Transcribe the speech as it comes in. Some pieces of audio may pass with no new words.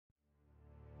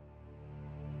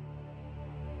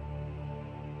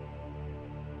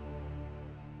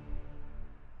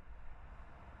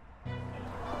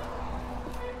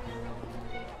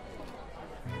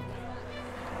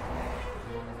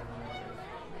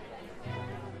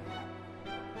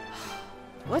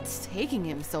What's taking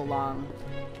him so long?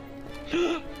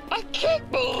 I can't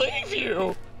believe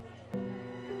you!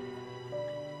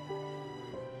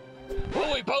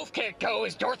 What we both can't go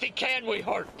is Dorothy Can We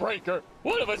Heartbreaker.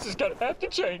 One of us is gonna have to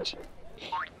change.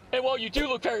 And while you do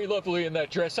look very lovely in that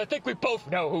dress, I think we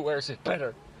both know who wears it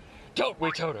better. Don't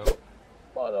we, Toto?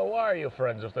 Mother, why are you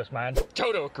friends with this man?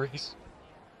 Toto agrees.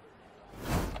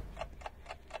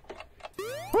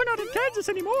 We're not in Kansas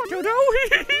anymore, Toto!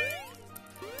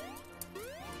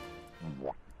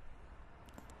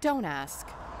 Don't ask.